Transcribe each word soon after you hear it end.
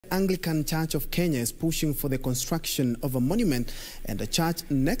Anglican Church of Kenya is pushing for the construction of a monument and a church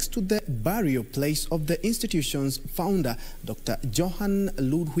next to the burial place of the institution's founder, Dr. Johann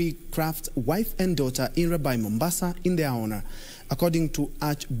Ludwig Krapf's wife and daughter in Rabai, Mombasa, in their honor. According to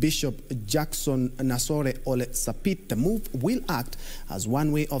Archbishop Jackson Ole Sapit, the move will act as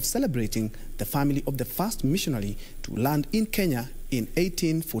one way of celebrating the family of the first missionary to land in Kenya in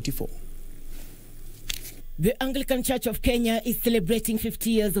 1844. The Anglican Church of Kenya is celebrating 50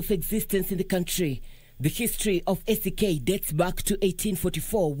 years of existence in the country. The history of ACK dates back to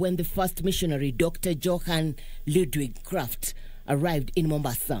 1844 when the first missionary, Dr. Johann Ludwig Krapf, arrived in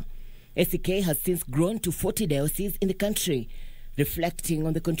Mombasa. ACK has since grown to 40 dioceses in the country. Reflecting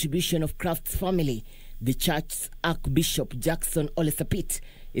on the contribution of Krapf's family, the church's Archbishop Jackson Ole Sapit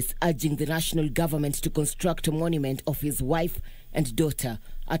is urging the national government to construct a monument of his wife and daughter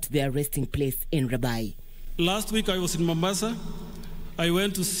at their resting place in Rabai. Last week I was in Mombasa. I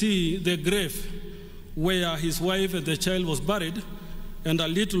went to see the grave where his wife and the child was buried, and a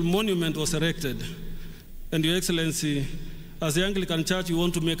little monument was erected. And Your Excellency, as the Anglican Church, you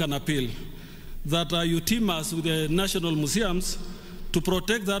want to make an appeal that you team us with the national museums to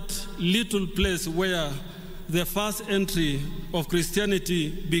protect that little place where the first entry of Christianity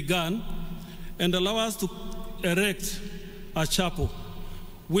began, and allow us to erect a chapel,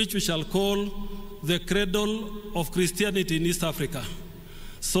 which we shall call the cradle of Christianity in East Africa,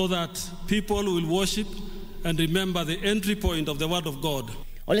 so that people will worship and remember the entry point of the Word of God.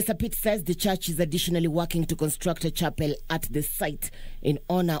 Ole Sapit says the church is additionally working to construct a chapel at the site in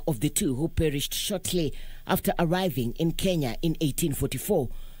honor of the two who perished shortly after arriving in Kenya in 1844.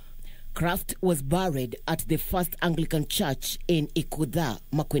 Krapf was buried at the First Anglican Church in Kilifi,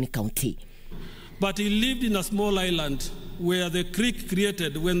 Kilifi County. But he lived in a small island where the creek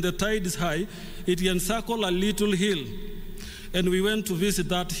created, when the tide is high, it encircles a little hill. And we went to visit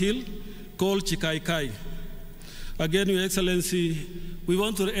that hill called Chikaikai. Again, Your Excellency, we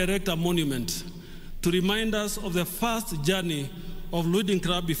want to erect a monument to remind us of the first journey of Ludwig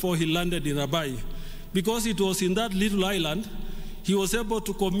Krapf before he landed in Rabai. Because it was in that little island, he was able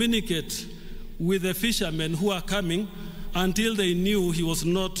to communicate with the fishermen who are coming until they knew he was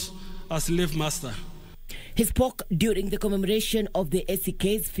not a slave master. He spoke during the commemoration of the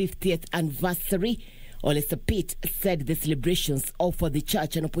ACK's 50th anniversary. Ole Sapit said the celebrations offer the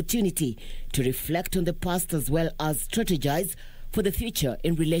church an opportunity to reflect on the past as well as strategize for the future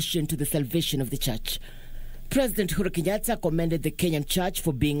in relation to the salvation of the church. President Uhuru Kenyatta commended the Kenyan church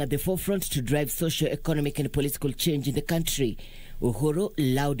for being at the forefront to drive socio-economic and political change in the country. Uhuru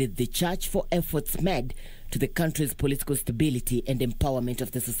lauded the church for efforts made to the country's political stability and empowerment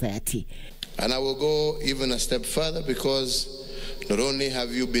of the society. And I will go even a step further, because not only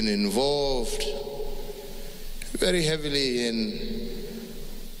have you been involved very heavily in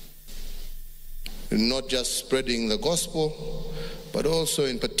not just spreading the gospel, but also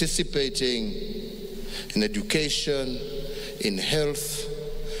in participating in education, in health,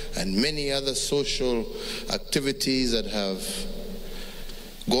 and many other social activities that have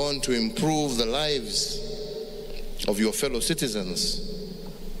gone to improve the lives of your fellow citizens.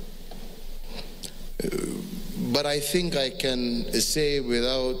 But I think I can say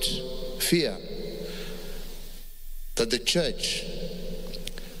without fear that the church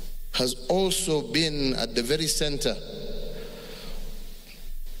has also been at the very center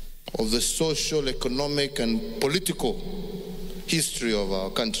of the social, economic, and political history of our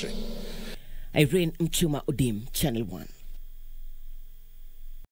country. Irene Mchuma Odim, Channel 1.